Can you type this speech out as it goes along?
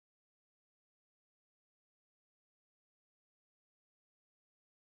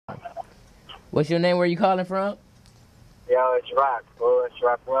What's your name? Where you calling from? Yo, it's Rock. Oh, it's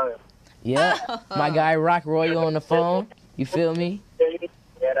Rock Royal. Yeah, my guy Rock Royal on the phone. You feel me? Yeah,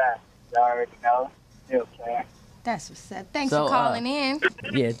 that. Y'all already know. Still playing. That's what's up. Thanks for calling in.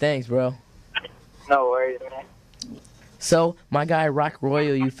 Yeah, thanks, bro. No worries, man. So, my guy Rock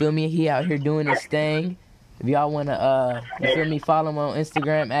Royal, you feel me? He out here doing his thing. If y'all want to, you feel me, follow him on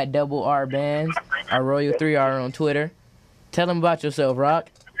Instagram at double R Bands, or Royal3R on Twitter. Tell him about yourself, Rock.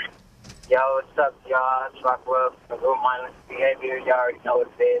 Yo, what's up, y'all? It's Rock Royal from Mindless behavior. Y'all already know what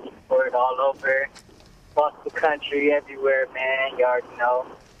it is. Support all over. Across the country, everywhere, man. You already know.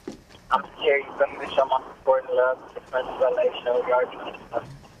 I'm here, you feel me, to show my support and love to the Friends of LA show. You already know.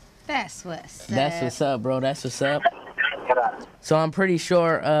 That's what's up. That's what's up, bro. That's what's up. So I'm pretty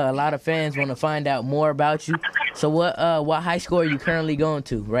sure a lot of fans want to find out more about you. So what high school are you currently going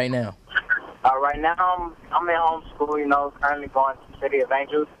to right now? Right now, I'm in homeschool, you know, currently going to City of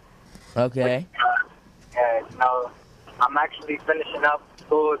Angels. Okay. Yeah, you know, I'm actually finishing up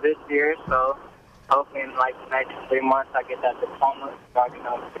school this year, so hopefully in like the next 3 months I get that diploma. You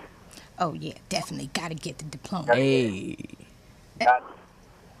know. Oh, yeah, definitely got to get the diploma. Hey.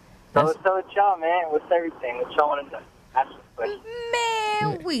 So what's y'all, man? What's everything? What y'all want to know?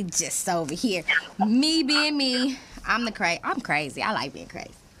 Man, we just over here. Me being me, I'm crazy. I like being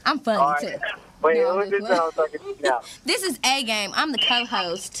crazy. I'm funny, too. Wait, who's this I'm talking to now? This is A-Game. I'm the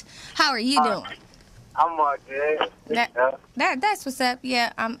co-host. How are you doing? I'm all good. That's what's up.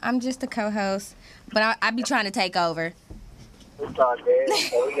 Yeah, I'm just a co-host, but I be trying to take over. It's all good.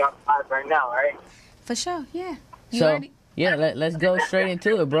 So we on live right now, right? For sure, yeah. You ready? Yeah, let's go straight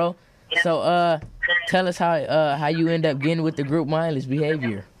into it, bro. So, tell us how you end up getting with the group Mindless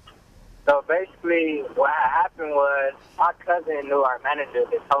Behavior. So basically, what happened was my cousin knew our manager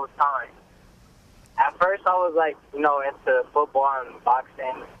this whole time. At first, I was like, you know, into football and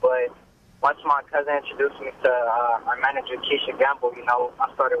boxing, but once my cousin introduced me to our manager, Keisha Gamble, you know,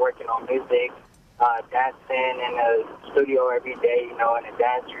 I started working on music, dancing in the studio every day, you know, in the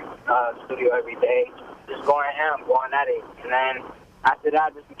dance studio every day, just going ham, going at it. And then after that, I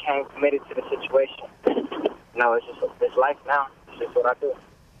just became committed to the situation. You know, it's life now. It's just what I do.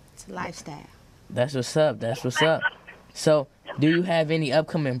 It's a lifestyle. That's what's up. That's what's up. So, do you have any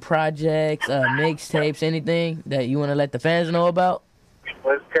upcoming projects, mixtapes, anything that you want to let the fans know about?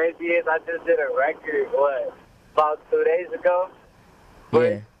 What's crazy is I just did a record, about 2 days ago? But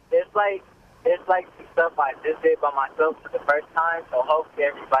Yeah. It's like some stuff I just did by myself for the first time, so hopefully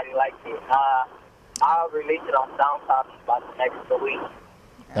everybody likes it. I'll release it on SoundCloud in about the next 2 weeks.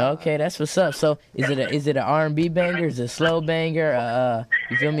 Okay, that's what's up. So, is it an R&B banger? Is it a slow banger?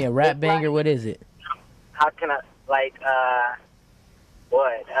 You feel me? A rap banger? What is it? How can I,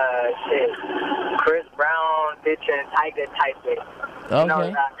 Chris Brown, featuring Tiger type it. Okay. You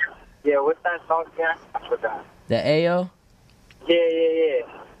know, yeah, what's that song again? I forgot. The AO? Yeah.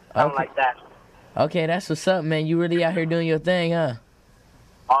 Something like that. Okay, that's what's up, man. You really out here doing your thing, huh?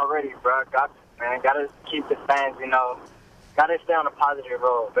 Already, bro. Gotta keep the fans, you know. Gotta stay on a positive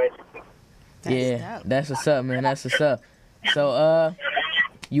road, basically. That's what's up, man. That's what's up. So,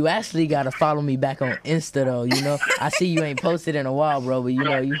 you actually gotta follow me back on Insta, though. You know, I see you ain't posted in a while, bro, but you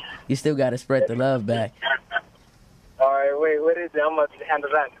know, you still gotta spread the love back. All right, wait, what is it? I'm gonna handle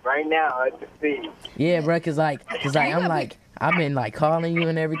that right now. I just see. Yeah, bro, cause I've been like calling you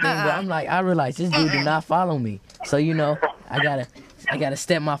and everything, but I'm like, I realize this dude did not follow me, so you know, I gotta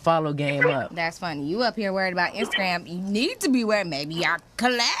step my follow game up. That's funny. You up here worried about Instagram. You need to be worried. Maybe y'all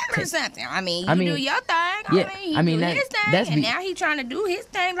collab or something. I mean, you do your thing. Yeah, he do his thing, and now he trying to do his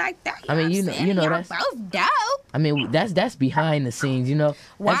thing like that. I mean, you know that's both dope. I mean, that's behind the scenes, you know.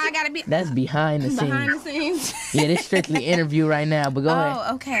 Why I gotta be? That's behind the scenes. Behind the scenes. Yeah, this strictly interview right now, but go ahead.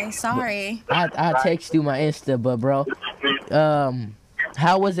 Oh, okay. Sorry. I'll text you my Insta, but bro,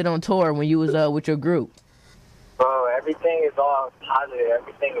 how was it on tour when you was with your group? Bro, everything is all positive.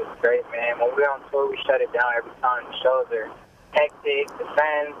 Everything is great, man. When we're on tour, we shut it down every time. The shows are hectic. The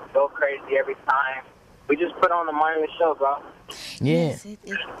fans go crazy every time. We just put on the Mindless show, bro. Yeah.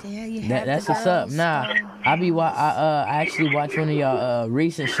 Yes, that's what's up. Nah, I actually watched one of y'all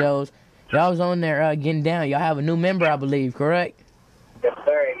recent shows. Y'all was on there getting down. Y'all have a new member, I believe, correct? Yes,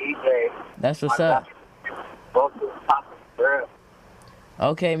 sir. EJ. That's what's up. Both of us popping, bro.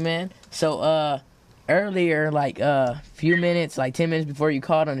 Okay, man. So, earlier, like few minutes, like 10 minutes before you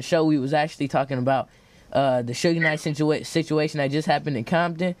called on the show, we was actually talking about the Suge Knight situation that just happened in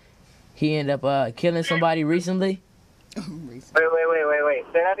Compton. He ended up killing somebody recently. Wait.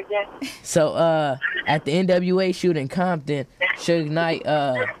 Say that again? So, at the NWA shoot in Compton, Suge Knight,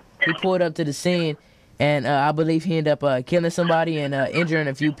 he pulled up to the scene, and I believe he ended up killing somebody and injuring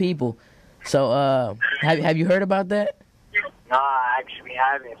a few people. So have you heard about that? No, I actually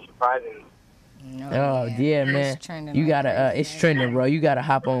haven't. Surprisingly. No, Oh yeah, man. It's trending You like gotta crazy. it's trending, bro. You gotta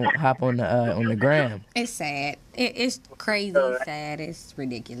hop on the gram. It's sad. It's crazy, sad. It's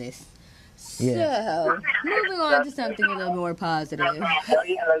ridiculous. Yeah. So, moving on to something a little more positive.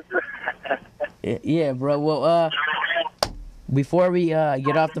 Yeah, bro. Well, before we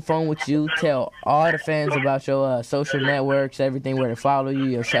get off the phone with you, tell all the fans about your social networks, everything, where to follow you,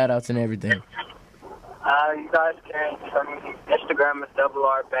 your shout outs and everything. You guys can Instagram is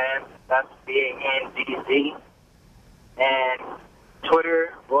 @RBand. That's BANDZ. And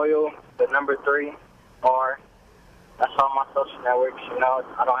Twitter, Royal, the number 3 R. That's all my social networks. You know,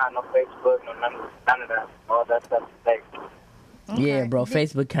 I don't have no Facebook, none of that. All that stuff is fake. Yeah, bro.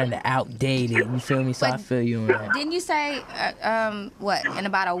 Facebook kind of outdated. You feel me? So I feel you on that. Didn't you say, what, in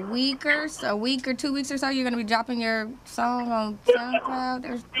about a week or 2 weeks or so, you're going to be dropping your song on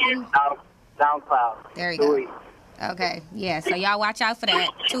SoundCloud? SoundCloud. There you 2 go. weeks. Okay, yeah, so y'all watch out for that.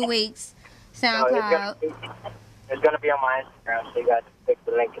 2 weeks, So SoundCloud. it's gonna be on my Instagram, so you guys can click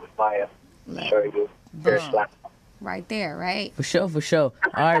the link in the bio. Sure you. Boom. Right there, right? For sure, for sure.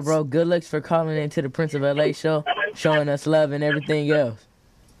 All right, bro. Good looks for calling into the Prince of LA show, showing us love and everything else.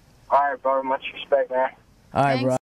 All right, bro. Much respect, man. All right, Thanks. bro.